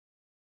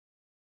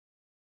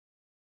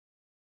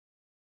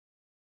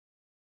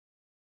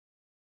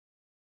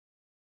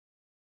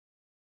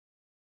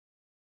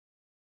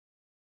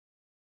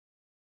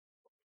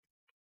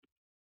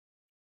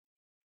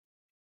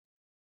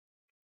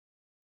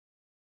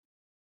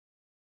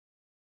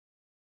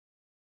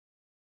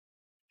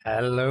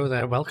Hello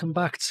there, welcome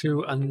back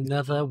to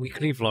another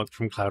weekly vlog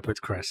from Cloud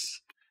with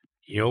Chris.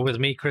 You're with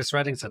me, Chris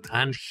Reddington,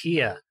 and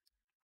here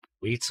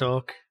we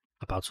talk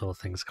about all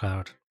things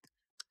cloud.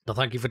 Now,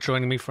 thank you for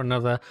joining me for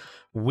another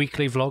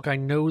weekly vlog. I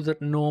know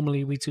that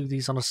normally we do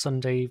these on a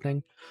Sunday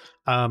evening.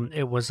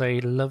 It was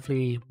a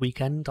lovely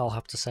weekend, I'll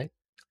have to say.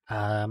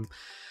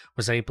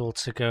 Was able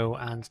to go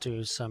and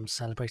do some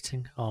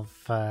celebrating of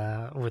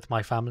with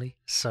my family.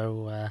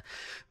 So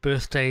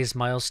birthdays,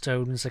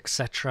 milestones,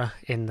 etc.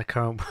 in the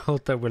current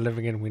world that we're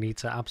living in, we need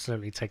to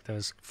absolutely take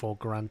those for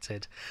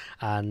granted.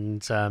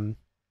 And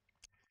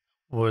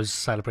was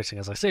celebrating,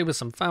 as I say, with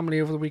some family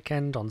over the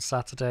weekend on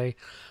Saturday.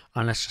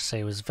 And let's just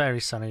say it was very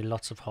sunny,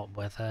 lots of hot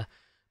weather,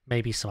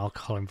 maybe some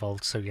alcohol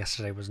involved. So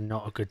yesterday was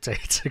not a good day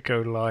to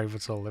go live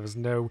at all. There was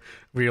no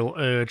real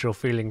urge or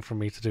feeling for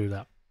me to do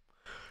that.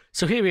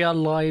 So here we are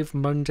live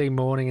Monday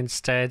morning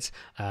instead,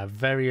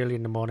 very early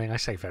in the morning. I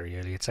say very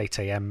early, it's 8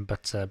 a.m,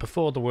 but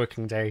before the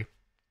working day.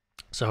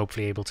 So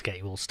hopefully able to get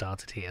you all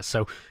started here.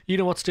 So you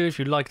know what to do if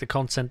you like the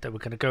content that we're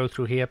going to go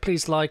through here.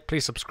 Please like,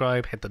 please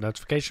subscribe, hit the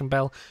notification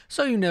bell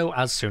so you know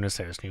as soon as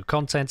there is new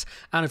content.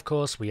 And of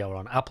course, we are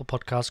on Apple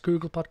Podcasts,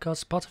 Google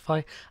Podcasts,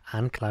 Spotify,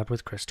 and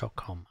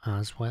cloudwithchris.com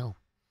as well.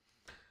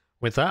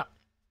 With that,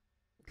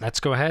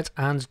 let's go ahead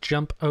and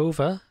jump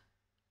over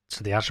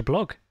to the Azure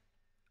blog.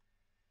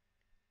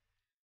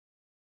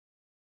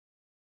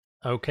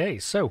 Okay,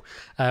 so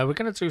we're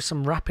going to do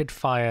some rapid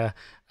fire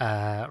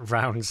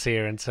rounds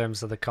here in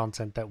terms of the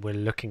content that we're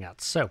looking at.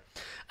 So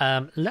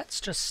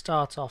let's just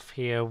start off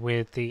here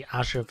with the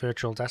Azure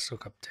Virtual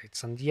Desktop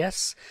updates. And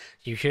yes,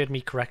 you heard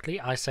me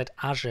correctly. I said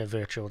Azure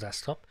Virtual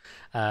Desktop.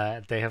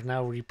 They have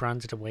now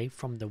rebranded away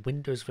from the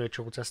Windows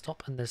Virtual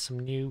Desktop, and there's some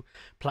new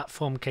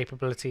platform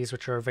capabilities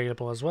which are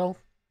available as well,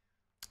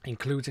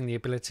 including the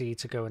ability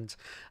to go and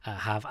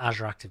have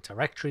Azure Active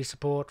Directory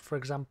support, for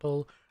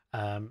example.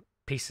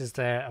 Pieces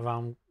there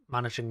around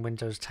managing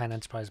Windows 10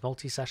 Enterprise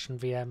multi-session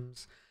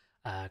VMs,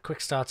 quick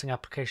starting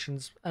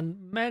applications,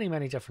 and many,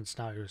 many different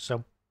scenarios.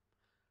 So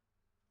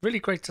really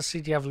great to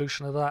see the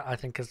evolution of that. I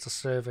think it's a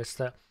service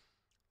that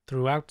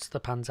throughout the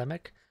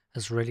pandemic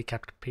has really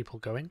kept people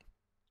going,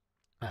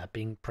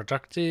 being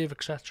productive,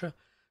 etc.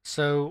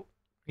 So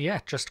yeah,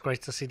 just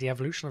great to see the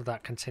evolution of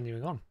that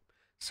continuing on.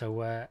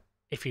 So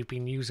if you've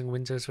been using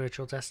Windows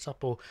Virtual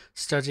Desktop or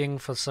studying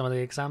for some of the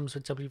exams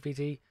with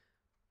WVD,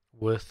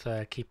 worth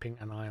keeping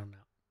an eye on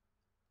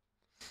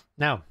that.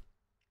 Now,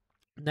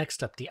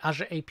 next up, the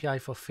Azure API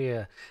for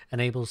FHIR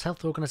enables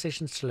health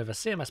organizations to deliver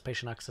CMS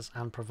patient access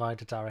and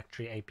provider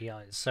directory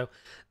APIs. So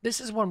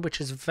this is one which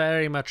is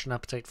very much an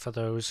update for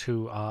those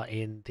who are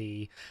in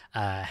the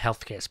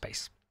healthcare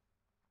space.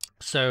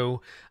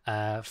 So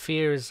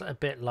FHIR is a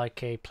bit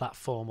like a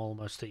platform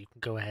almost that you can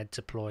go ahead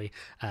deploy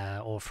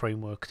or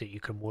framework that you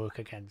can work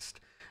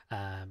against.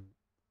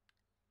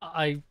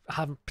 I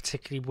haven't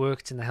particularly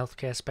worked in the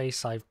healthcare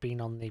space. I've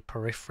been on the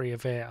periphery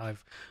of it.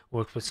 I've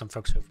worked with some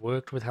folks who've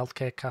worked with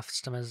healthcare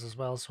customers as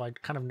well, so I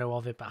kind of know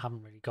of it, but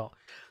haven't really got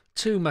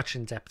too much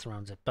in depth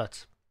around it.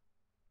 But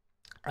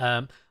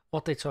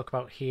what they talk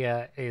about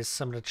here is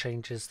some of the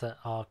changes that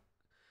are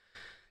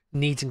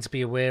needing to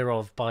be aware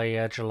of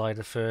by July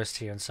the 1st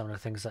here, and some of the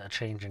things that are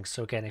changing.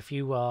 So again, if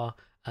you are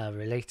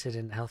related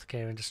in the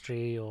healthcare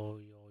industry, or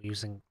you're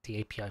using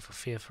the API for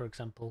FHIR, for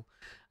example,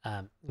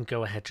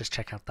 go ahead, just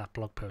check out that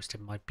blog post.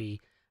 It might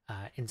be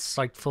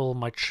insightful,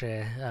 might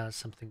share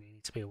something you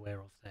need to be aware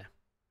of there.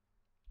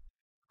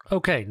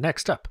 Okay,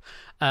 next up,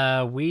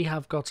 we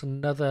have got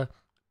another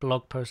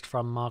blog post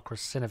from Mark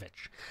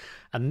Russinovich,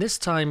 and this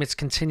time it's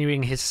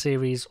continuing his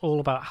series all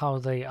about how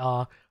they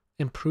are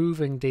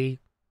improving the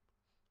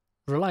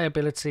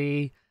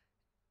reliability,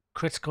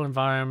 critical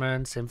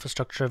environments,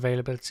 infrastructure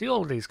availability,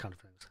 all of these kind of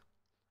things.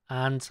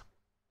 And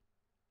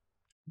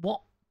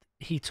what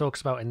he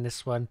talks about in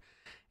this one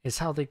is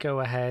how they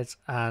go ahead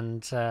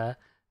and,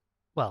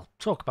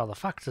 talk about the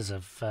factors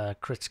of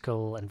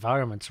critical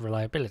environment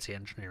reliability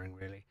engineering,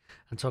 really,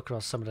 and talk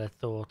about some of their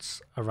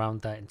thoughts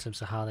around that in terms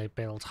of how they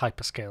build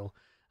hyperscale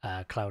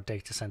cloud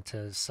data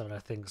centers, some of the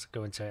things that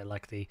go into it,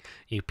 like the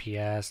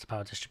UPS, the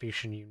power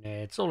distribution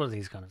units, all of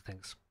these kind of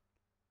things.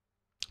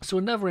 So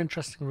another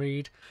interesting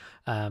read.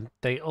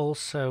 They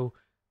also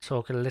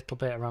talk a little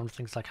bit around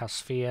things like how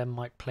Sphere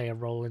might play a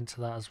role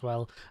into that as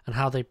well, and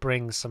how they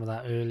bring some of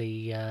that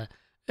early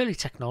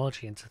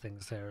technology into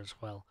things there as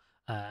well.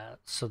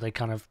 So they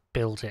kind of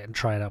build it and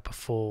try it out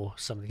before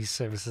some of these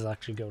services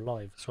actually go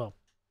live as well.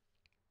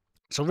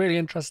 So really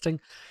interesting.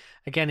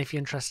 Again, if you're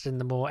interested in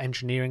the more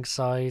engineering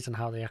side and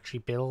how they actually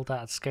build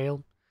that at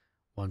scale,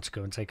 want to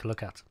go and take a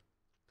look at.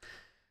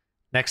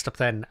 Next up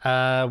then,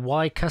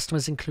 why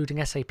customers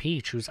including SAP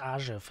choose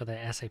Azure for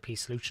their SAP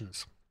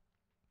solutions.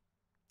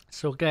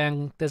 So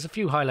again, there's a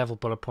few high-level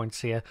bullet points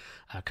here.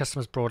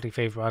 Customers broadly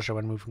favor Azure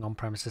when moving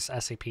on-premises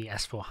SAP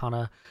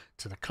S/4HANA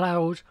to the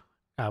cloud.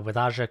 With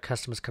Azure,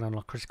 customers can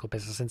unlock critical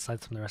business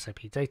insights from their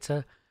SAP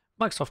data.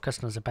 Microsoft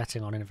customers are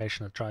betting on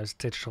innovation that drives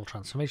digital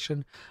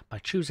transformation. By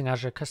choosing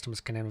Azure, customers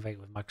can innovate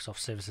with Microsoft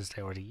services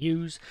they already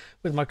use.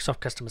 With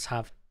Microsoft, customers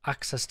have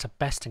access to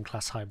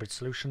best-in-class hybrid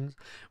solutions.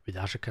 With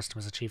Azure,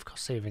 customers achieve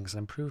cost savings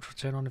and improved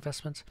return on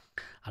investment,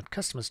 and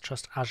customers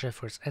trust Azure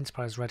for its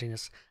enterprise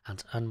readiness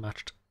and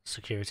unmatched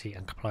security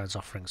and compliance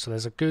offerings. So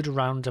there's a good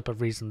roundup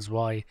of reasons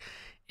why,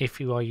 if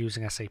you are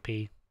using SAP,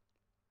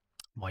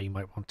 why you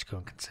might want to go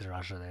and consider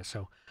Azure there.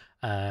 So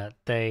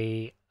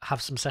they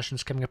have some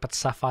sessions coming up at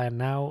Sapphire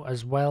now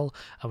as well,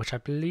 which I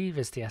believe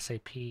is the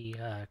SAP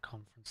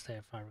conference there,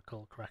 if I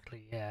recall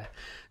correctly. Yeah.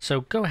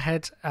 So go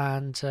ahead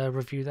and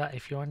review that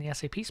if you're in the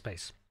SAP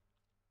space.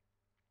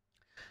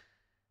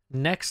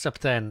 Next up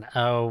then,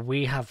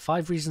 we have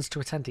 5 reasons to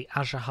attend the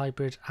Azure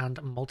Hybrid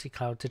and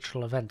Multi-Cloud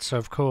Digital event. So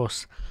of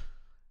course,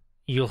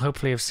 you'll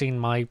hopefully have seen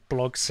my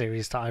blog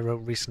series that I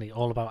wrote recently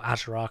all about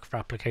Azure Arc for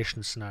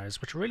application scenarios,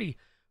 which really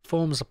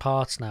forms a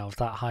part now of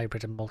that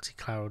hybrid and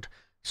multi-cloud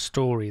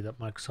story that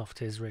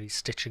Microsoft is really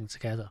stitching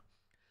together.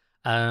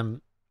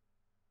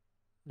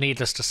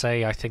 Needless to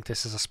say, I think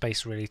this is a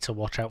space really to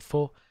watch out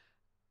for.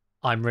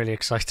 I'm really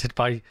excited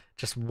by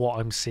just what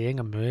I'm seeing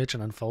emerge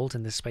and unfold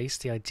in this space.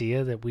 The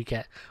idea that we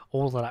get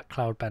all of that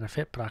cloud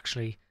benefit, but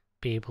actually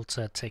be able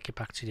to take it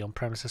back to the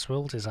on-premises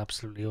world is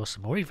absolutely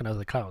awesome, or even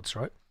other clouds,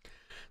 right?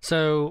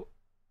 So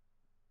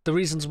the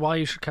reasons why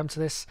you should come to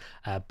this: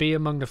 be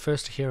among the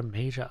first to hear a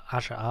major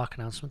Azure Arc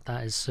announcement.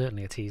 That is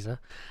certainly a teaser.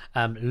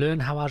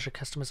 Learn how Azure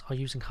customers are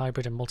using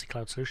hybrid and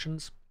multi-cloud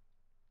solutions.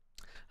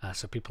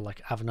 So people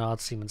like Avanade,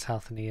 Siemens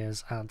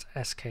Healthineers, and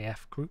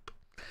SKF Group.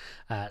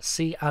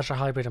 See Azure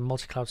hybrid and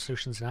multi-cloud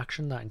solutions in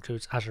action. That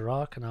includes Azure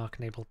Arc and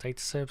Arc-enabled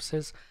data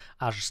services,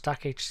 Azure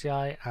Stack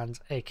HCI, and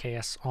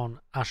AKS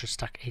on Azure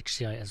Stack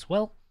HCI as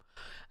well.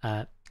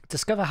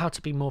 Discover how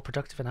to be more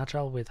productive and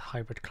agile with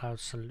hybrid cloud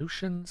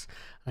solutions,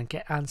 and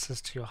get answers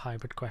to your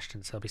hybrid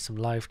questions. There'll be some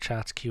live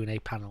chat, Q&A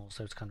panels,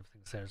 those kind of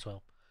things there as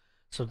well.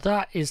 So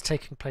that is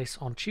taking place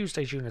on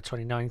Tuesday, June the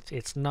 29th.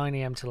 It's 9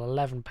 a.m. till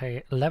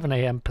 11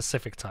 a.m.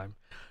 Pacific time.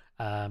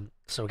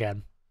 So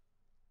again,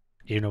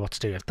 you know what to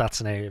do. If that's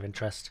an area of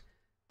interest,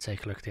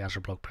 take a look at the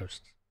Azure blog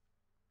posts.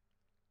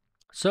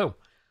 So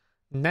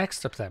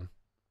next up then,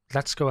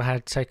 let's go ahead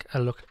and take a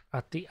look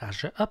at the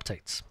Azure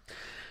updates.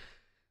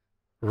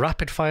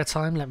 Rapid fire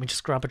time. Let me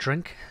just grab a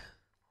drink.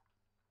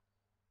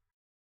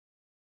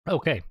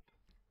 Okay.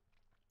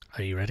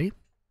 Are you ready?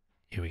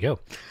 Here we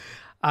go.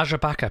 Azure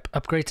Backup.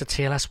 Upgrade to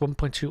TLS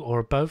 1.2 or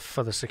above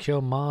for the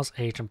secure Mars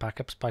agent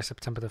backups by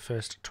September the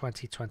 1st,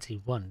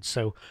 2021.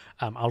 So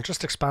I'll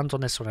just expand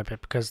on this one a bit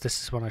because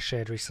this is one I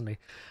shared recently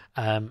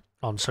on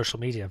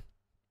social media.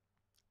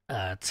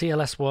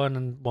 TLS 1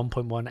 and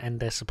 1.1 end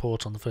their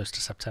support on the 1st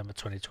of September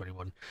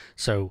 2021.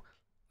 So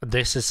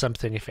this is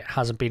something, if it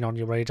hasn't been on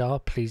your radar,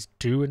 please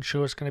do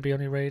ensure it's going to be on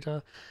your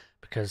radar,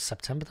 because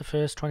September the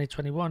 1st,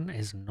 2021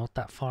 is not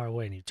that far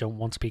away and you don't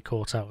want to be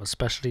caught out,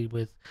 especially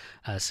with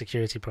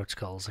security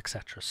protocols,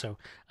 etc. So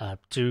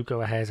do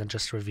go ahead and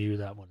just review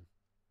that one.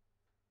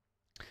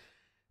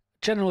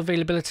 General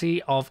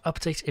availability of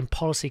update in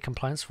policy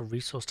compliance for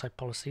resource type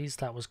policies.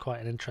 That was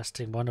quite an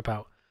interesting one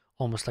about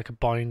almost like a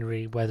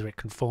binary, whether it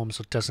conforms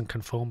or doesn't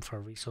conform for a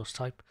resource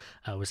type.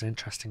 Was an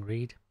interesting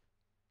read.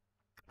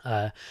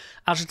 Azure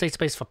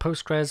Database for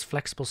Postgres.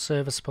 Flexible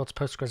Server supports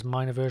Postgres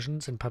minor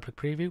versions in public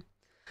preview.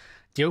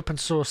 The open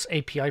source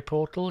API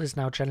portal is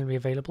now generally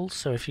available.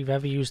 So if you've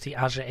ever used the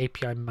Azure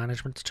API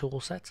management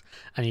toolset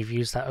and you've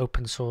used that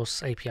open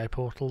source API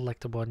portal, like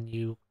the one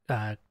you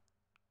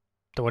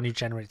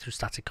generate through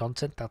static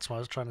content, that's what I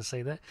was trying to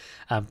say there.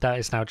 That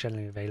is now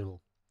generally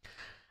available.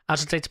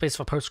 Azure Database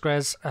for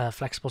Postgres.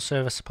 Flexible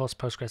Server supports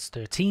Postgres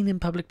 13 in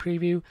public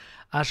preview.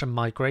 Azure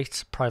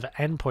Migrate private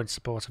endpoint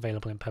support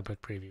available in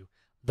public preview.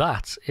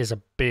 That is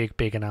a big,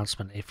 big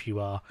announcement if you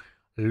are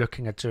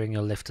looking at doing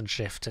your lift and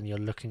shift and you're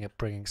looking at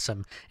bringing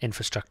some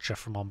infrastructure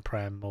from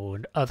on-prem or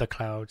other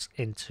clouds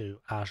into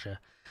Azure.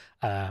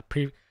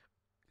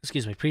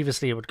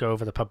 Previously it would go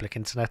over the public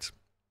internet.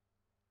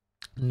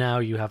 Now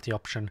you have the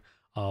option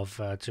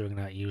of doing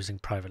that using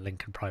private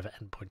link and private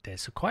endpoint there.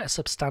 So quite a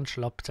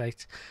substantial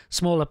update.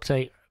 Small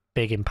update,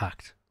 big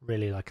impact.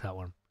 Really like that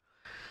one.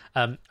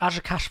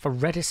 Azure Cache for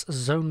Redis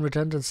zone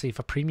redundancy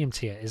for premium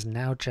tier is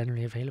now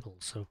generally available.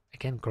 So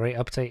again, great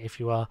update if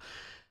you are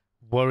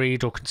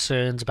worried or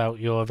concerned about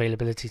your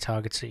availability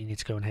targets that you need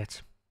to go and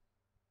hit.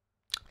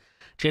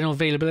 General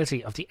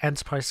availability of the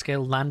enterprise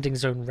scale landing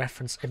zone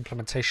reference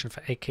implementation for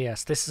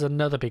AKS. This is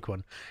another big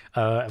one.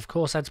 Of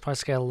course, enterprise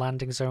scale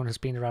landing zone has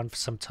been around for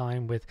some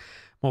time with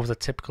more of the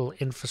typical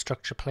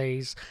infrastructure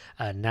plays.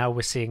 Now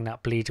we're seeing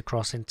that bleed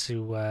across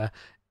into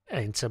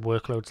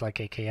workloads like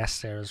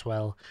AKS there as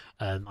well.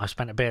 I've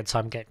spent a bit of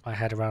time getting my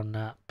head around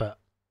that, but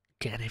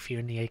again, if you're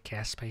in the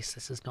AKS space,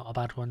 this is not a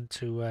bad one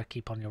to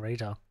keep on your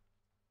radar.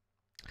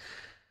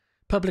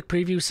 Public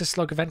preview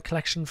syslog event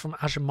collection from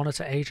Azure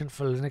Monitor Agent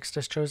for Linux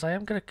distros. I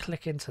am going to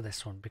click into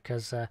this one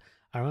because I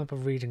remember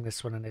reading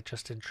this one and it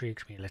just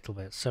intrigued me a little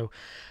bit. So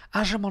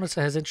Azure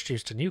Monitor has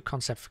introduced a new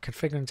concept for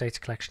configuring data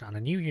collection and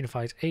a new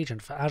unified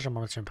agent for Azure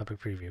Monitor in public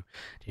preview.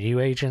 The new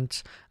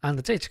agent and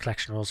the data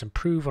collection rules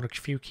improve on a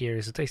few key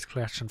areas of data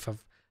collection from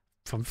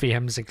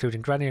VMs,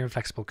 including granular and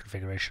flexible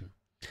configuration.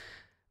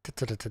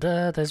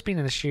 There's been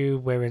an issue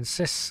wherein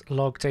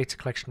syslog data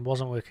collection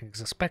wasn't working as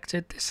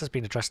expected. This has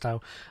been addressed now,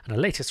 and the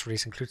latest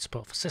release includes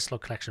support for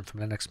syslog collection from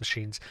Linux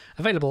machines,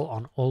 available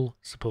on all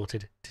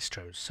supported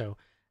distros. So,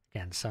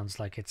 again, sounds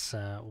like it's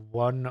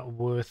one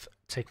worth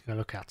taking a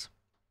look at.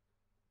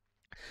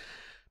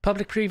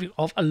 Public preview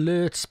of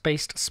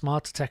alerts-based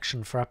smart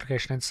detection for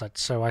application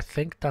insights. So I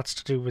think that's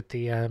to do with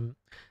the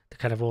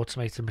kind of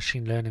automated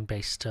machine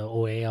learning-based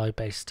or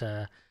AI-based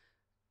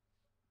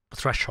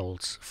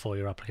thresholds for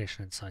your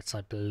application insights,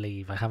 I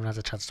believe. I haven't had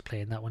a chance to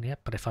play in that one yet,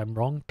 but if I'm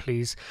wrong,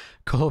 please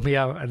call me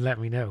out and let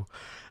me know.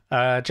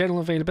 General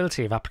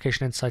availability of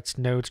application insights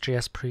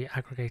Node.js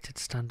pre-aggregated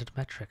standard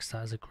metrics.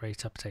 That is a great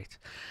update.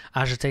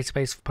 Azure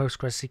Database for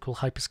PostgreSQL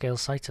Hyperscale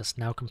Citus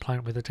now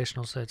compliant with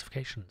additional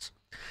certifications.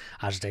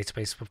 Azure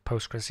Database for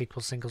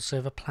PostgreSQL single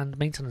server planned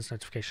maintenance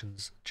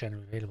notifications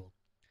generally available.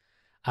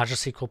 Azure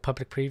SQL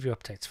public preview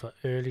updates for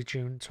early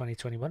June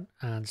 2021,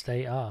 and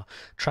they are: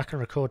 track and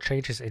record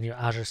changes in your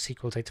Azure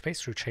SQL database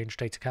through change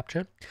data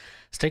capture,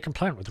 stay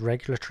compliant with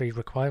regulatory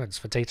requirements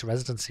for data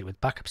residency with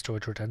backup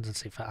storage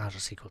redundancy for Azure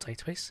SQL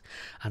database,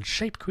 and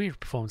shape query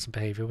performance and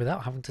behavior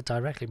without having to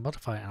directly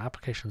modify an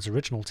application's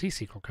original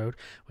T-SQL code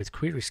with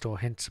query store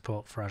hint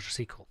support for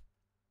Azure SQL.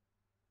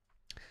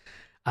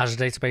 Azure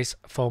Database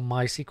for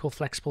MySQL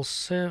Flexible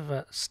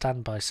Server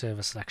Standby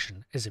Server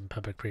Selection is in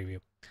public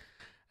preview.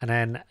 And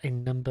then a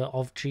number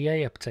of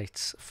GA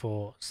updates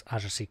for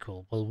Azure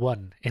SQL. Well,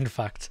 one, in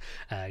fact,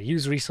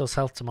 use resource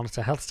health to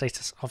monitor health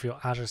status of your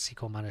Azure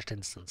SQL managed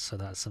instance. So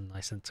that's some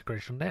nice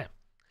integration there.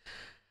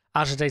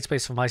 Azure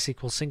Database for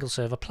MySQL single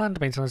server planned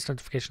maintenance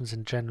notifications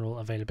in general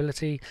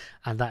availability.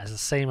 And that is the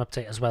same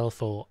update as well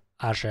for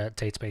Azure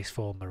Database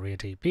for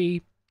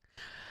MariaDB.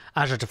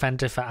 Azure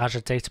Defender for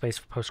Azure Database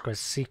for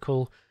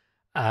PostgreSQL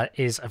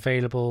is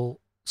available.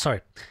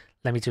 Sorry,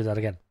 let me do that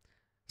again.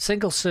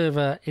 Single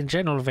server in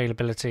general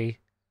availability,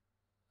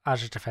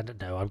 Azure Defender.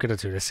 No, I'm going to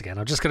do this again.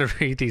 I'm just going to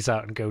read these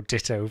out and go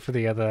ditto for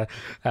the other.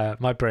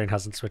 My brain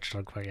hasn't switched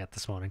on quite yet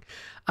this morning.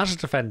 Azure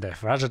Defender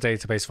for Azure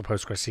Database for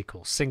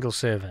PostgreSQL, single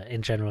server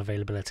in general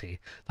availability.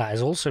 That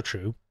is also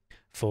true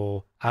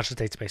for Azure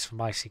Database for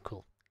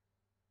MySQL.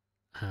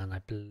 And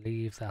I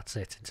believe that's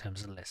it in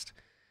terms of the list.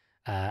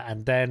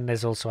 And then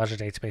there's also Azure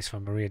Database for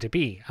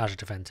MariaDB, Azure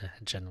Defender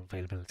in general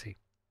availability.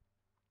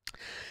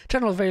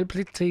 General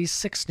availability,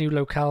 6 new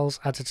locales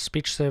added to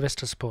speech service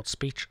to support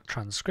speech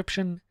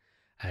transcription.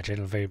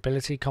 General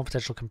availability,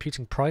 confidential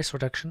computing price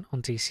reduction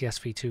on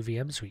DCS v2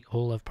 VMs. We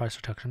all love price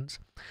reductions.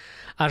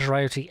 Azure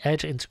IoT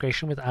Edge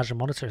integration with Azure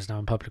Monitor is now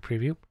in public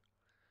preview.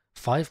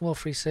 5 more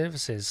free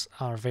services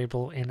are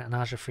available in an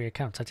Azure free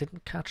account. I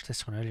didn't catch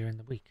this one earlier in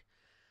the week.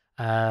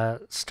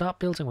 Start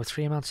building with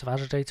free amounts of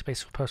Azure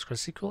Database for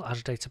PostgreSQL,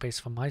 Azure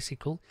Database for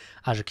MySQL,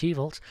 Azure Key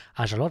Vault,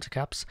 Azure Logic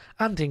Apps,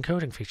 and the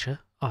encoding feature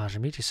of Azure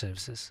Media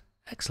Services.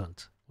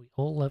 Excellent. We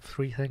all love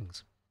 3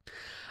 things.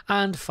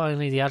 And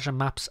finally, the Azure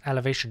Maps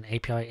Elevation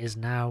API is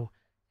now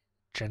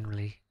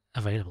generally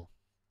available.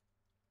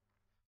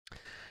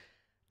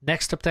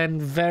 Next up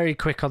then, very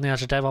quick on the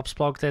Azure DevOps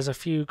blog. There's a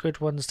few good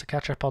ones to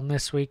catch up on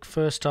this week.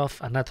 First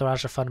off, another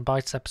Azure Fun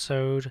Bites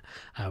episode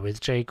with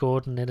Jay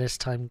Gordon, and this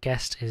time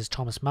guest is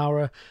Thomas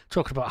Maurer,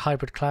 talking about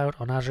hybrid cloud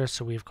on Azure.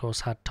 So we, of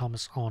course, had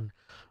Thomas on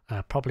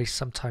probably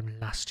sometime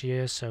last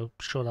year, so I'm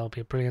sure that'll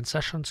be a brilliant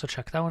session, so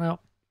check that one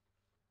out.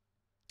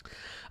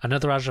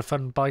 Another Azure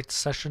Fun Bites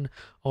session,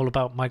 all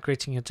about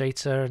migrating your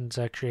data and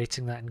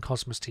creating that in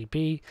Cosmos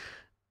DB.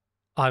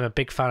 I'm a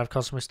big fan of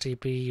Cosmos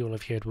DB. You'll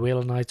have heard Will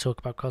and I talk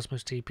about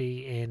Cosmos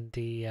DB in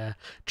the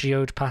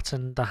Geode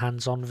pattern, the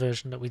hands-on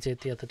version that we did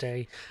the other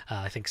day.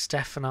 I think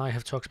Steph and I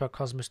have talked about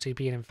Cosmos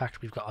DB, and in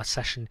fact we've got a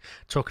session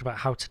talking about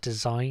how to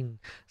design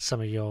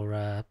some of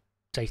your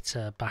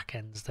data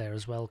backends there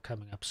as well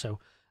coming up. So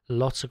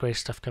lots of great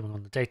stuff coming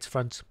on the data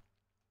front.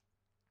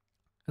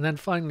 And then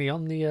finally,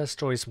 on the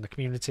stories from the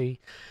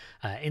community,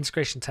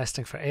 integration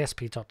testing for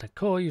ASP.NET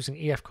Core using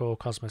EF Core,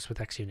 Cosmos with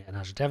XUnit and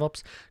Azure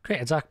DevOps.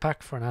 Create a DAC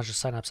pack for an Azure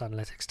Synapse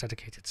Analytics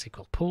dedicated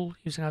SQL pool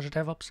using Azure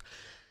DevOps.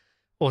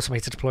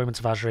 Automated deployment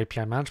of Azure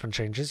API management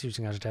changes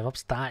using Azure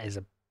DevOps. That is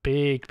a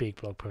big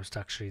blog post,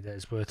 actually, that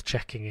is worth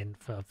checking in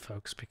for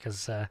folks,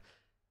 because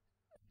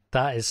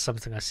that is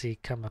something I see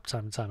come up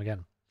time and time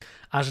again.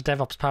 Azure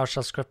DevOps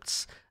PowerShell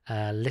scripts,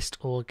 list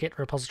all Git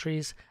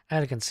repositories,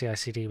 elegant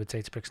CI/CD with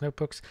Databricks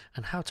notebooks,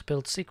 and how to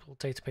build SQL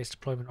database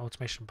deployment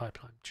automation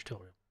pipeline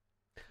tutorial.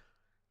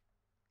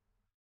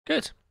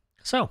 Good.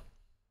 So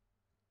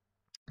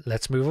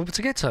let's move over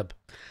to GitHub.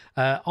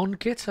 On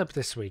GitHub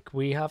this week,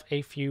 we have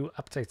a few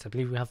updates. I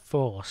believe we have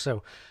 4.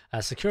 So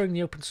securing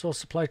the open source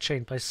supply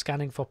chain by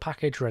scanning for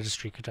package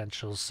registry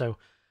credentials. So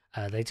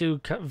they do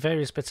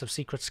various bits of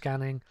secret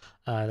scanning.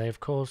 They, of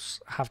course,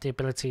 have the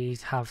ability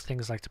to have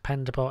things like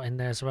Dependabot in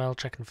there as well,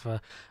 checking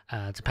for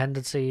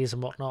dependencies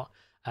and whatnot.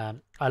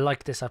 I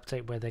like this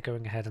update where they're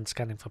going ahead and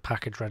scanning for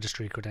package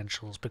registry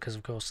credentials, because,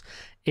 of course,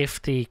 if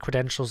the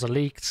credentials are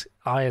leaked,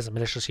 I, as a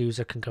malicious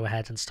user, can go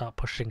ahead and start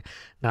pushing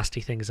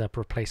nasty things up,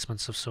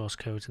 replacements of source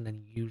code, and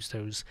then use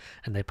those,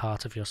 and they're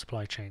part of your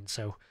supply chain.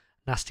 So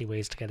nasty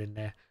ways to get in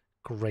there.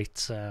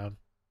 Great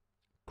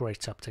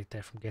great update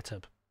there from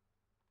GitHub.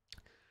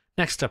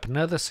 Next up,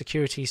 another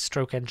security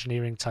stroke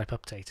engineering type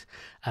update.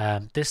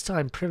 This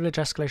time, privilege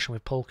escalation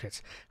with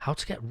Polkit. How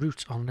to get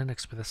root on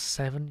Linux with a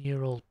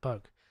 7-year-old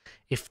bug.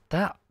 If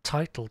that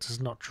title does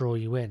not draw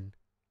you in,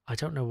 I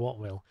don't know what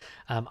will.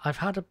 I've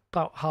had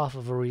about half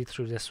of a read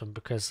through this one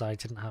because I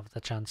didn't have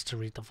the chance to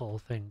read the full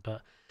thing.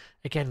 But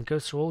again,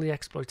 goes through all the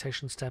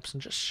exploitation steps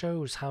and just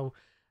shows how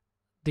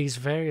these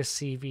various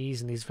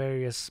CVs and these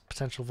various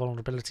potential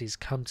vulnerabilities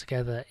come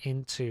together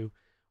into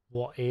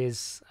what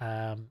is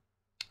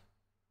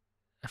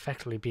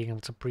effectively being able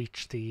to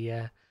breach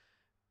the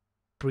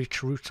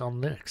breach root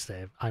on Linux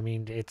there. I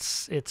mean,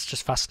 it's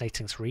just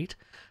fascinating to read,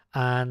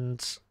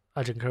 and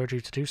I'd encourage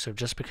you to do so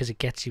just because it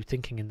gets you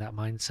thinking in that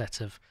mindset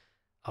of,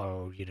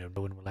 oh, you know,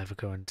 no one will ever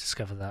go and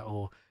discover that,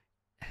 or,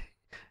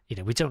 you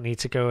know, we don't need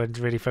to go and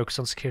really focus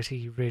on security.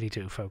 You really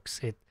do, folks.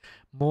 It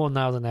more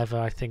now than ever,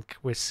 I think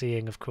we're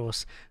seeing, of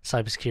course,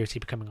 cybersecurity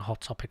becoming a hot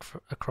topic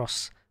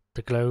across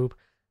the globe.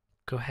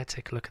 Go ahead,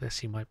 take a look at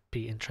this. You might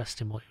be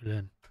interested in what you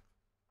learn.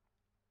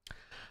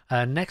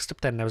 Next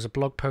up then, there was a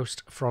blog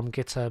post from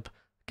GitHub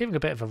giving a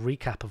bit of a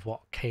recap of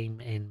what came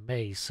in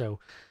May. So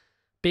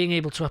being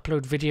able to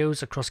upload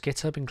videos across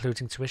GitHub,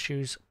 including to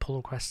issues, pull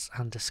requests,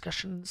 and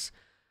discussions.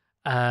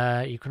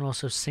 You can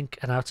also sync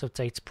an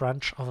out-of-date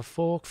branch of a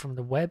fork from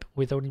the web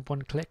with only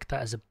one click.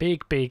 That is a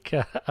big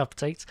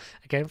update,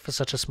 again, for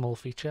such a small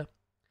feature.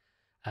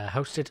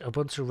 Hosted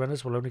Ubuntu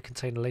runners will only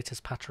contain the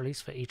latest patch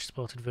release for each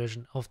supported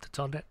version of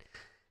the .NET.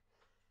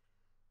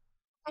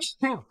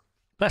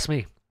 Bless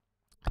me.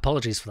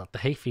 Apologies for that. The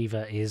hay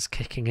fever is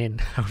kicking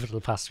in over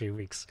the past few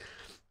weeks.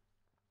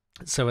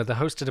 So the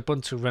hosted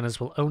Ubuntu runners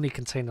will only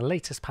contain the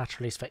latest patch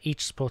release for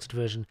each supported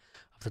version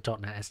of the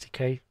 .NET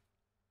SDK.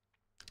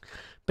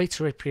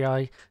 Beta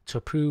API to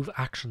approve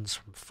actions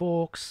from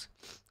forks.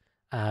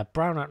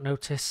 Brownout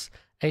notice.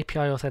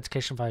 API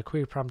authentication via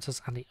query parameters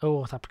and the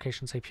OAuth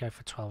applications API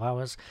for 12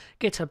 hours.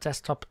 GitHub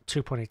Desktop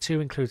 2.82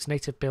 includes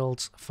native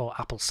builds for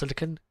Apple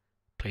Silicon.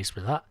 Pleased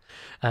with that.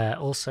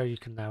 Also, you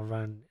can now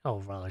run,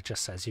 it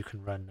just says you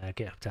can run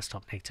GitHub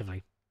Desktop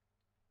natively.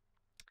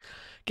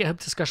 GitHub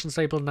discussions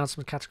label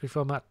announcement category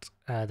format.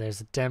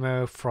 There's a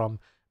demo from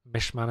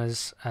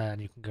Mishmanners,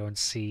 and you can go and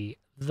see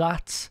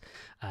that.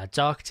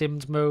 Dark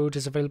dimmed mode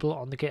is available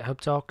on the GitHub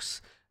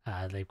docs.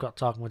 They've got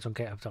dark modes on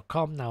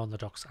github.com now on the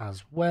docs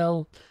as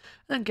well.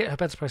 And then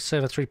GitHub Enterprise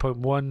Server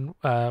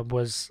 3.1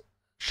 was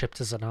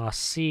shipped as an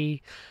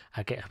RC.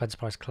 GitHub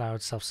Enterprise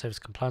Cloud self-service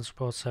compliance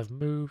reports have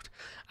moved,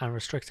 and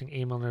restricting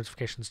email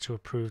notifications to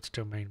approved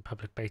domain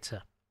public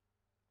beta.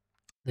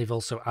 They've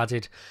also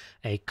added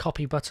a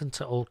copy button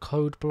to all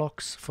code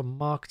blocks for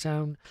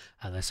Markdown.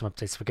 There's some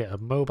updates for GitHub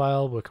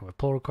Mobile. Working with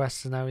pull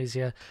requests is now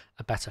easier.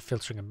 A better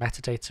filtering and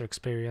metadata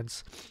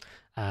experience.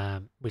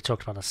 We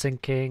talked about the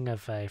syncing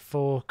of a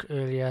fork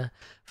earlier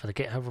for the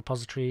GitHub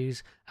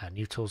repositories.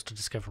 New tools to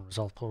discover and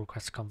resolve pull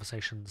request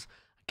conversations.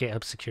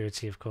 GitHub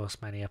security, of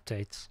course, many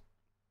updates.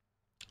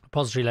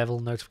 Repository level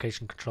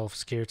notification control for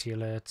security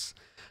alerts.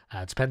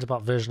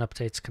 Dependabot version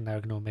updates can now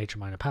ignore major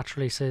minor patch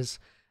releases.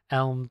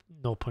 Elm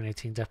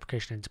 0.18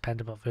 deprecation in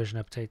Dependabot version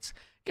updates.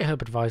 GitHub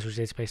Advisories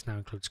database now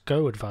includes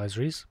Go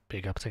advisories,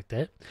 big update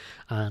there,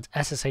 and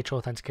SSH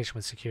authentication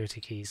with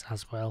security keys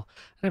as well.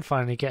 And then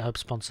finally, GitHub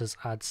sponsors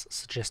adds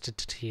suggested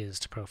tiers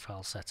to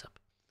profile setup.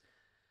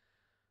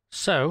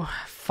 So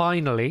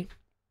finally,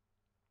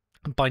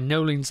 by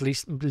no means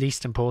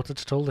least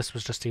important at all, this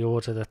was just the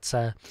order that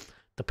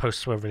the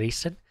posts were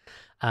released in.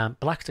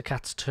 Black to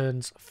Cats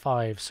turns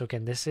 5. So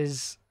again, this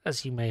is,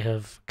 as you may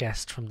have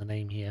guessed from the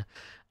name here,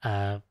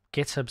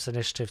 GitHub's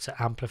initiative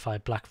to amplify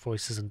Black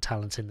voices and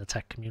talent in the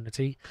tech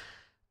community.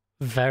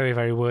 Very,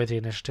 very worthy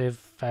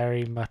initiative.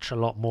 Very much a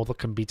lot more that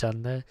can be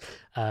done there.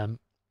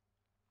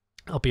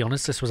 I'll be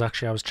honest, this was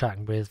actually, I was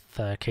chatting with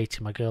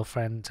Katie, my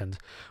girlfriend, and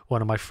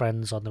one of my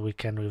friends on the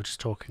weekend. We were just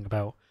talking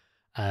about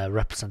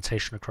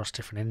representation across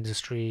different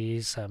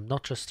industries,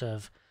 not just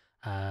of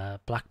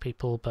black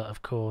people, but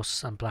of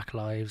course, and black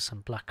lives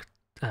and black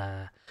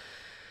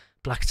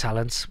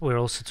talents. We're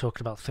also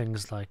talking about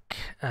things like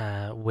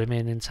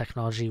women in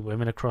technology,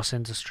 women across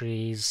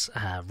industries,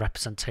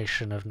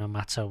 representation of no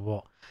matter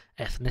what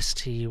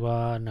ethnicity you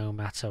are, no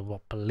matter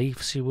what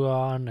beliefs you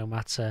are, no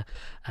matter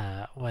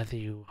whether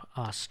you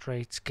are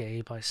straight,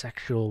 gay,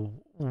 bisexual,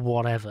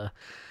 whatever.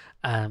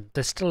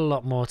 There's still a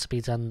lot more to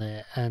be done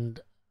there, and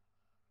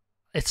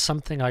it's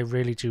something I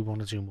really do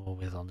want to do more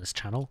with on this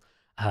channel.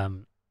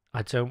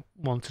 I don't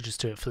want to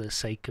just do it for the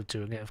sake of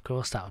doing it, of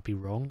course. That would be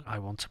wrong. I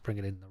want to bring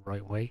it in the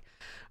right way.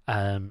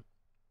 And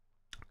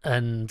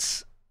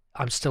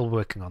I'm still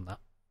working on that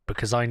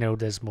because I know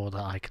there's more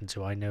that I can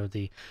do. I know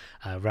the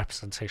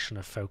representation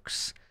of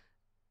folks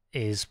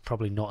is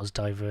probably not as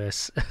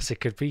diverse as it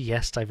could be.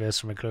 Yes, diverse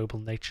from a global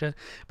nature,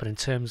 but in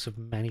terms of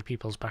many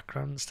people's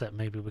backgrounds, that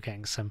maybe we're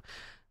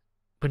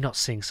not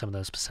seeing some of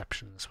those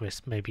perceptions. We're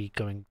maybe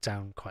going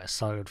down quite a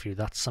siloed view.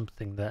 That's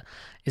something that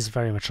is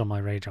very much on my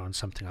radar and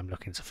something I'm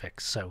looking to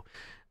fix. So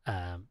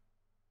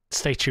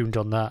stay tuned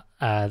on that.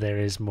 There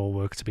is more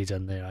work to be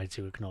done there. I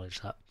do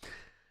acknowledge that.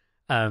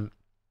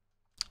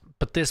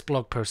 But this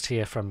blog post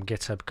here from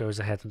GitHub goes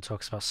ahead and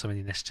talks about some of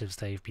the initiatives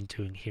they've been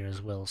doing here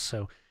as well.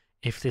 So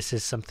if this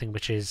is something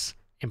which is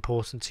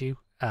important to you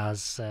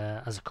as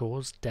a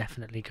cause,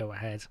 definitely go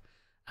ahead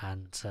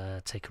and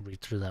take a read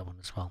through that one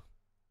as well.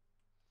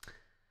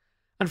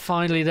 And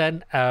finally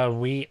then,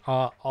 we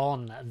are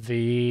on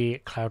the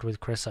Cloud with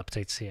Chris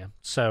updates here.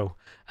 So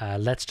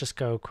let's just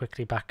go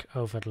quickly back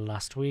over the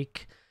last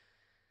week.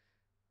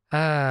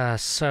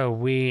 So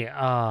we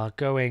are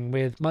going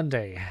with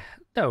Monday.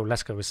 No,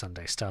 let's go with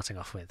Sunday, starting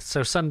off with.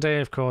 So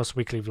Sunday, of course,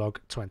 weekly vlog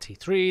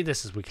 23.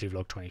 This is weekly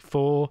vlog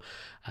 24.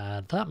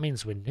 That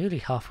means we're nearly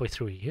halfway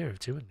through a year of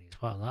doing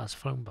these. Wow, that has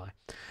flown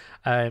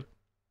by.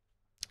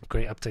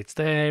 Great updates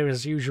there,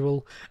 as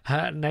usual.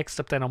 Next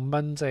up then on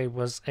Monday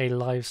was a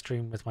live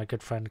stream with my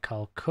good friend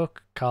Carl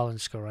Cook,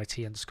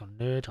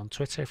 Carl_IT_nerd on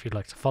Twitter, if you'd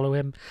like to follow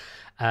him.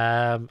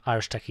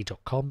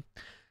 IrishTechie.com.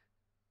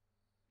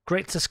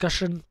 Great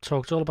discussion,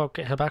 talked all about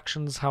GitHub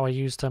Actions, how I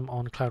used them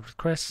on Cloud with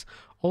Chris.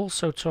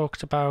 Also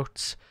talked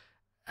about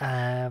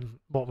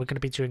what we're going to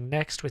be doing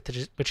next,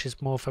 which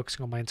is more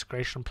focusing on my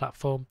integration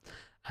platform,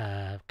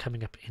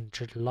 coming up in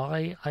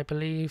July, I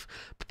believe.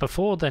 But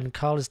before then,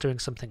 Carl is doing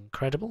something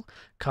incredible.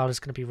 Carl is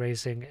going to be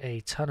raising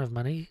a ton of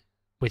money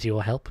with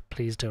your help.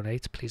 Please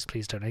donate. Please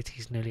donate.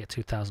 He's nearly at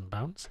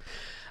 £2,000.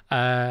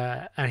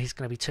 And he's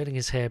going to be turning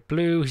his hair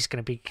blue. He's going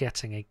to be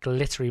getting a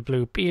glittery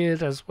blue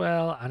beard as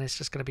well. And it's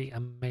just going to be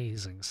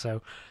amazing.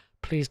 So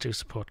please do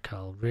support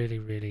Carl. Really,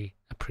 really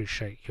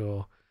appreciate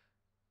your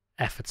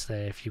efforts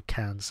there if you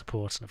can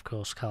support. And of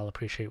course, Carl,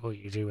 appreciate what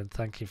you do. And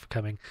thank you for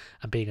coming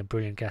and being a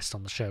brilliant guest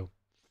on the show.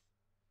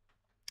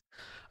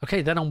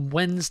 Okay, then on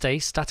Wednesday,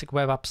 Static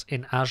Web Apps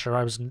in Azure.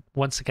 I was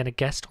once again a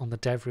guest on the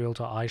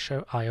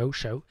DevReel.io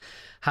show.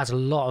 Had a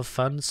lot of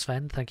fun.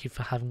 Sven, thank you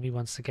for having me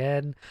once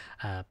again.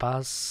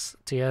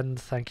 Bastian,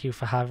 thank you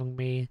for having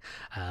me.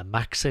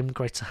 Maxim,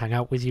 great to hang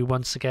out with you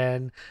once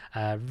again.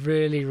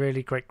 Really,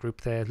 really great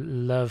group there.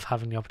 Love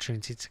having the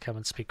opportunity to come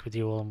and speak with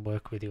you all and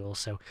work with you all.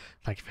 So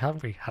thank you for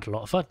having me. Had a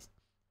lot of fun.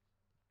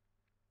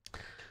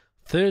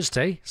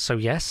 Thursday, so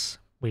yes,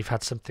 we've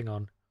had something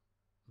on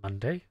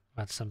Monday.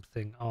 Had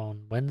something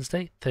on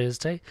Wednesday,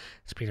 Thursday.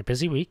 It's been a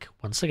busy week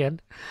once again.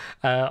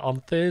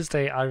 On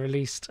Thursday, I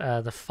released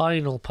the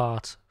final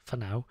part for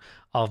now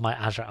of my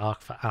Azure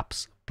Arc for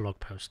Apps blog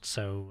post.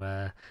 So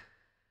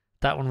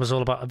that one was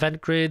all about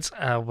event grids.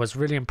 Was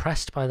really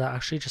impressed by that,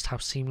 actually, just how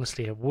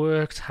seamlessly it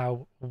worked,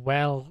 how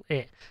well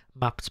it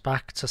mapped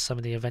back to some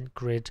of the event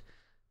grid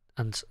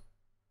and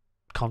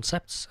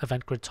concepts,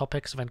 event grid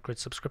topics, event grid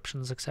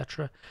subscriptions,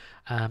 etc.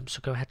 So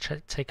go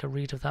ahead, take a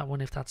read of that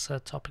one if that's a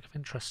topic of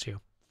interest to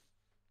you.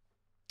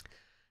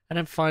 And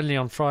then finally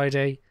on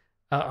Friday,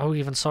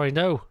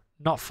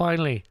 not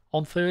finally,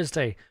 on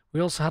Thursday,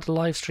 we also had a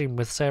live stream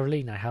with Sarah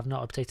Lean. I have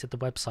not updated the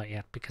website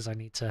yet because I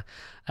need to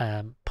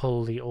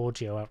pull the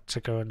audio out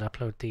to go and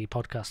upload the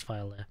podcast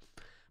file there.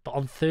 But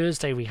on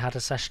Thursday, we had a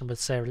session with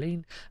Sarah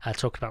Lean,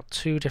 talking about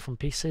two different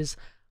pieces.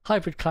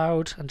 Hybrid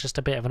cloud and just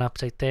a bit of an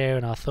update there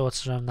and our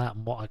thoughts around that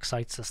and what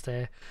excites us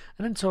there.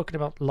 And then talking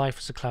about life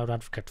as a cloud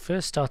advocate.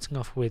 First starting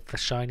off with the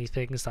shiny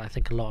things that I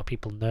think a lot of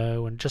people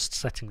know and just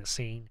setting the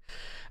scene.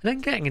 And then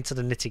getting into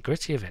the nitty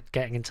gritty of it,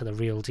 getting into the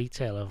real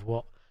detail of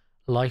what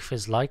life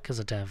is like as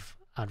a dev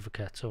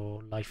advocate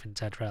or life in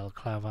DevRel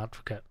cloud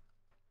advocate.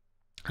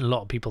 A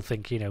lot of people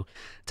think,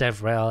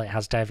 DevRel, it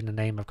has dev in the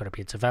name, I've got to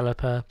be a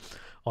developer.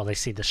 Or they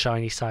see the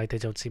shiny side, they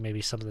don't see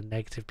maybe some of the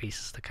negative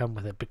pieces that come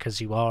with it because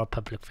you are a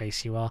public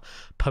face, you are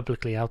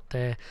publicly out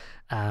there.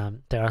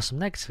 There are some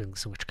negative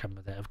things which come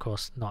with it. Of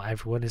course, not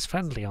everyone is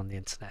friendly on the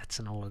internet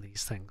and all of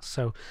these things.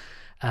 So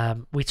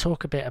we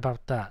talk a bit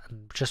about that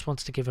and just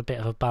wanted to give a bit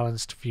of a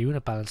balanced view and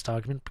a balanced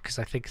argument because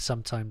I think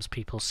sometimes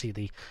people see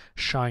the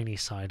shiny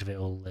side of it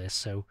all there.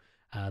 So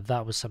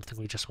that was something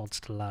we just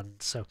wanted to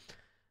land. So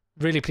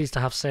really pleased to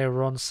have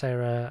Sarah on.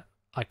 Sarah,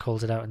 I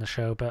called it out in the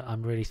show, but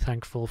I'm really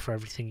thankful for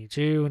everything you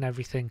do and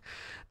everything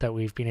that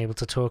we've been able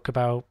to talk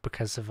about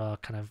because of our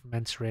kind of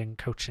mentoring,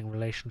 coaching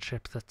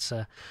relationship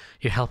that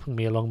you're helping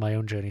me along my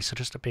own journey. So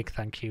just a big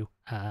thank you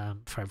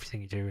for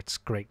everything you do. It's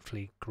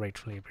gratefully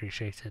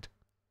appreciated.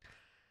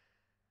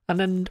 And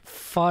then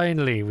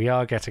finally, we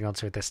are getting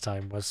onto it this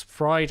time, was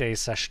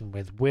Friday's session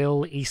with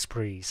Will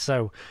Eastbury.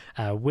 So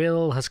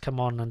Will has come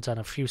on and done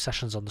a few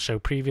sessions on the show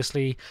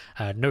previously,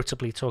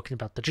 notably talking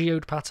about the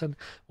geode pattern.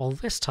 Well,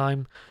 this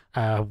time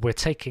we're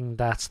taking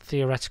that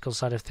theoretical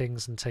side of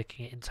things and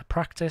taking it into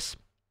practice,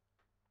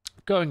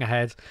 going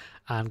ahead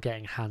and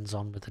getting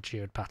hands-on with the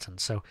geode pattern.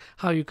 So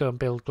how you go and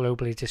build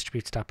globally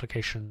distributed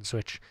applications,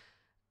 which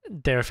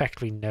they're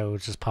effectively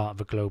nodes as part of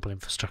a global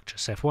infrastructure.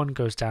 So if one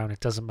goes down, it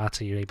doesn't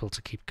matter, you're able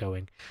to keep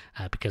going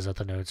because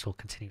other nodes will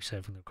continue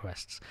serving the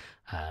requests.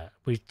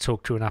 We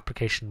talked to an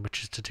application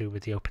which is to do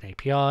with the Open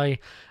API,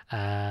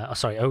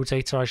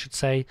 OData, I should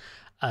say.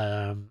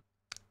 And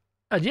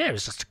yeah, it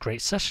was just a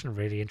great session,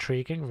 really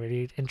intriguing,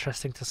 really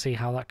interesting to see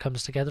how that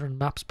comes together and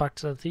maps back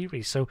to the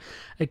theory. So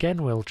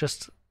again, Will,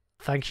 just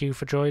thank you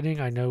for joining.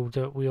 I know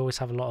that we always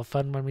have a lot of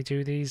fun when we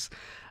do these,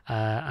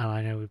 and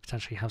I know we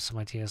potentially have some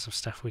ideas of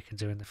stuff we can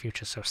do in the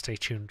future, so stay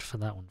tuned for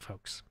that one,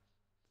 folks.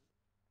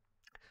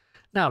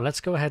 Now,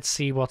 let's go ahead and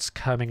see what's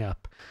coming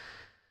up.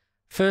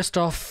 First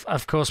off,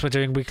 of course, we're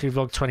doing Weekly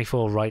Vlog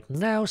 24 right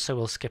now, so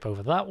we'll skip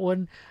over that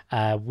one.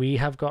 We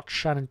have got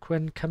Shannon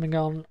Quinn coming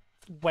on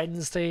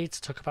Wednesday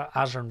to talk about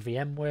Azure and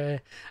VMware.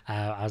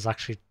 I was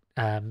actually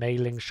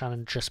mailing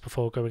Shannon just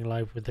before going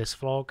live with this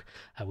vlog.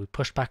 We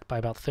pushed back by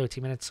about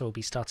 30 minutes, so we'll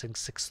be starting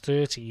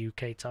 6:30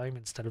 UK time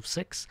instead of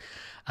 6.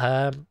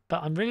 But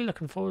I'm really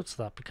looking forward to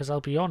that because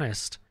I'll be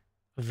honest,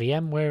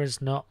 VMware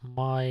is not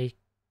my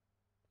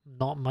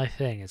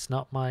thing. It's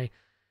not my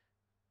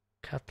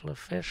kettle of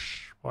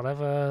fish,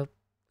 whatever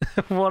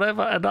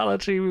whatever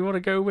analogy we want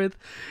to go with.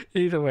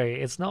 Either way,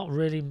 it's not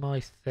really my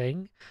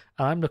thing,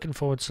 and I'm looking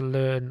forward to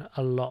learn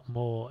a lot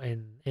more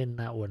in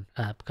that one,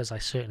 because I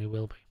certainly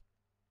will be.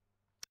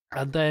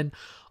 And then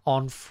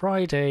on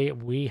Friday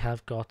we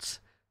have got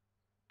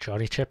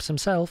Johnny Chips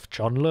himself,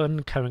 John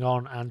Lunn, coming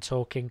on and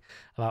talking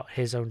about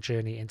his own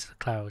journey into the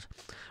cloud.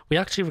 We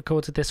actually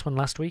recorded this one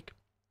last week.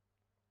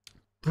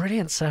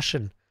 Brilliant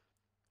session.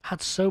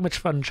 Had so much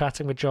fun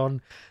chatting with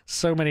John,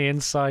 so many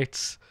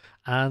insights,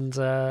 and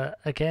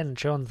again,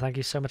 John, thank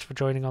you so much for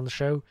joining on the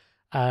show.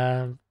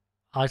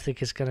 I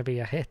think it's going to be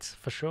a hit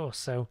for sure,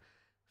 so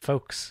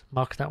folks,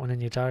 mark that one in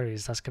your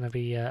diaries. That's going to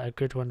be a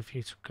good one for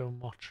you to go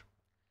and watch.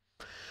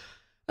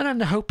 And then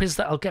the hope is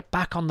that I'll get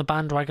back on the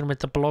bandwagon with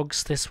the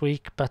blogs this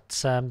week,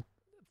 but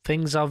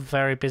things are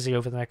very busy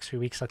over the next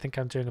few weeks. I think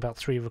I'm doing about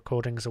 3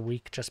 recordings a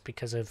week just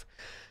because of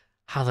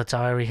how the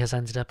diary has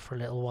ended up for a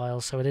little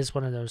while, so it is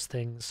one of those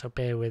things, so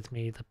bear with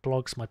me. The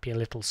blogs might be a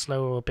little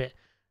slower, a bit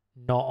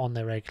not on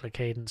their regular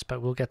cadence,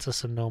 but we'll get to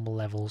some normal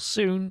levels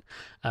soon.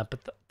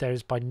 But there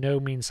is by no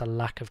means a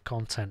lack of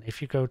content.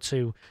 If you go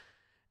to,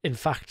 in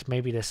fact,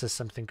 maybe this is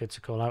something good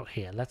to call out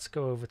here. Let's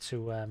go over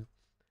to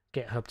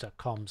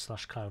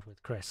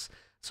github.com/cloudwithchris.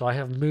 So I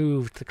have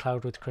moved the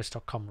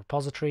cloudwithchris.com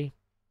repository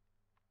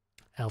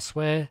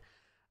elsewhere.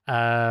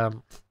 There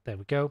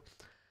we go.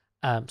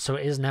 So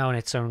it is now in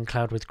its own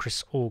Cloud with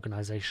Chris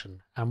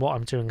organization. And what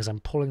I'm doing is I'm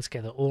pulling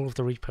together all of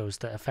the repos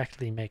that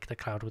effectively make the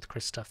Cloud with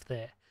Chris stuff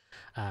there.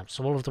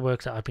 So all of the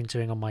work that I've been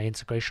doing on my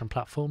integration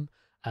platform,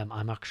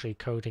 I'm actually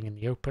coding in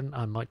the open.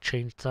 I might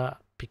change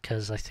that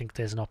because I think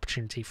there's an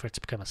opportunity for it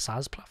to become a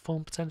SaaS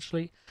platform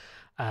potentially.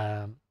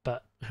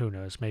 But who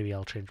knows? Maybe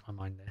I'll change my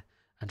mind there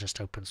and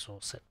just open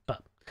source it.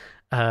 But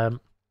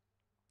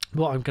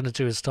what I'm going to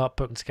do is start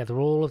putting together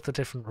all of the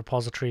different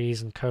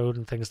repositories and code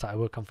and things that I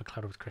work on for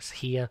Cloud with Chris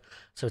here.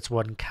 So it's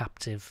one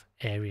captive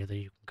area that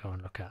you can go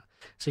and look at.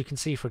 So you can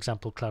see, for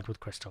example,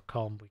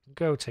 cloudwithchris.com. We can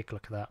go take a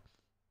look at that.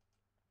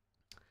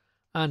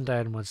 And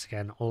then once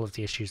again, all of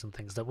the issues and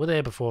things that were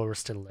there before are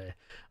still there.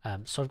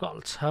 So I've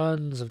got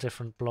tons of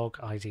different blog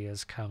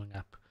ideas coming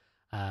up.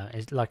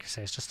 Like I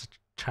say, it's just a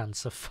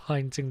chance of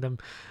finding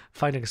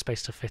a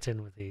space to fit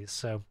in with these.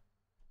 So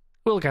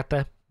we'll get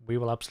there. We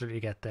will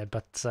absolutely get there.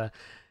 But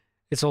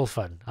it's all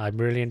fun. I'm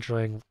really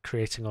enjoying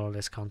creating all of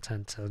this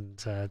content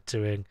and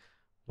doing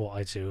what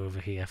I do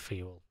over here for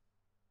you all.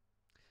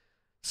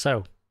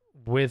 So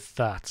with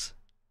that,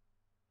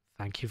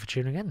 thank you for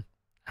tuning in.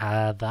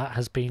 That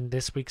has been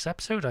this week's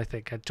episode, I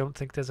think. I don't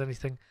think there's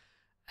anything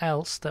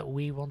else that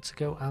we want to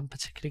go and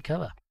particularly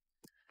cover.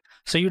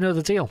 So you know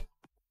the deal.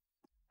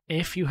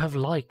 If you have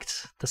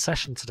liked the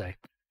session today,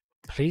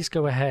 please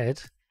go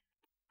ahead,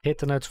 hit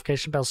the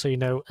notification bell so you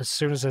know as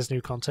soon as there's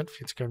new content for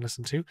you to go and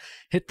listen to.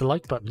 Hit the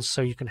like button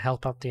so you can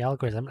help out the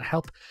algorithm,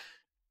 and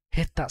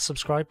hit that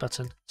subscribe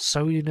button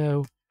so you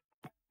know.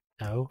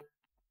 No.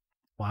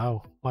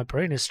 Wow, my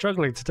brain is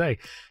struggling today.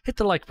 Hit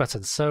the like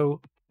button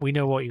so we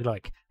know what you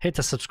like. Hit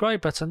the subscribe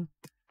button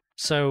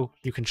so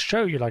you can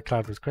show you like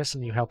Cloud with Chris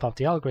and you help out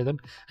the algorithm,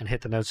 and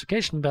hit the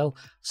notification bell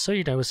so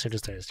you know as soon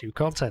as there's new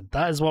content.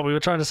 That is what we were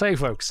trying to say,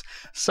 folks.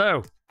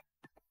 So,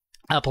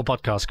 Apple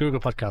Podcasts, Google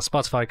Podcasts,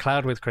 Spotify,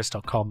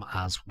 cloudwithchris.com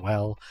as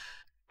well.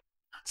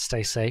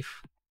 Stay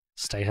safe,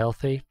 stay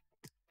healthy,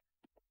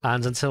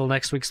 and until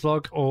next week's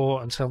vlog,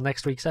 or until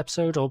next week's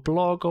episode, or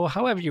blog, or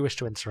however you wish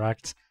to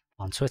interact,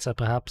 on Twitter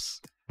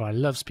perhaps, where I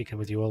love speaking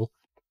with you all,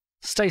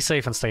 stay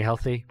safe and stay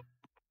healthy.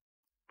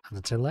 And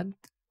until then,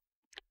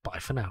 bye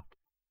for now.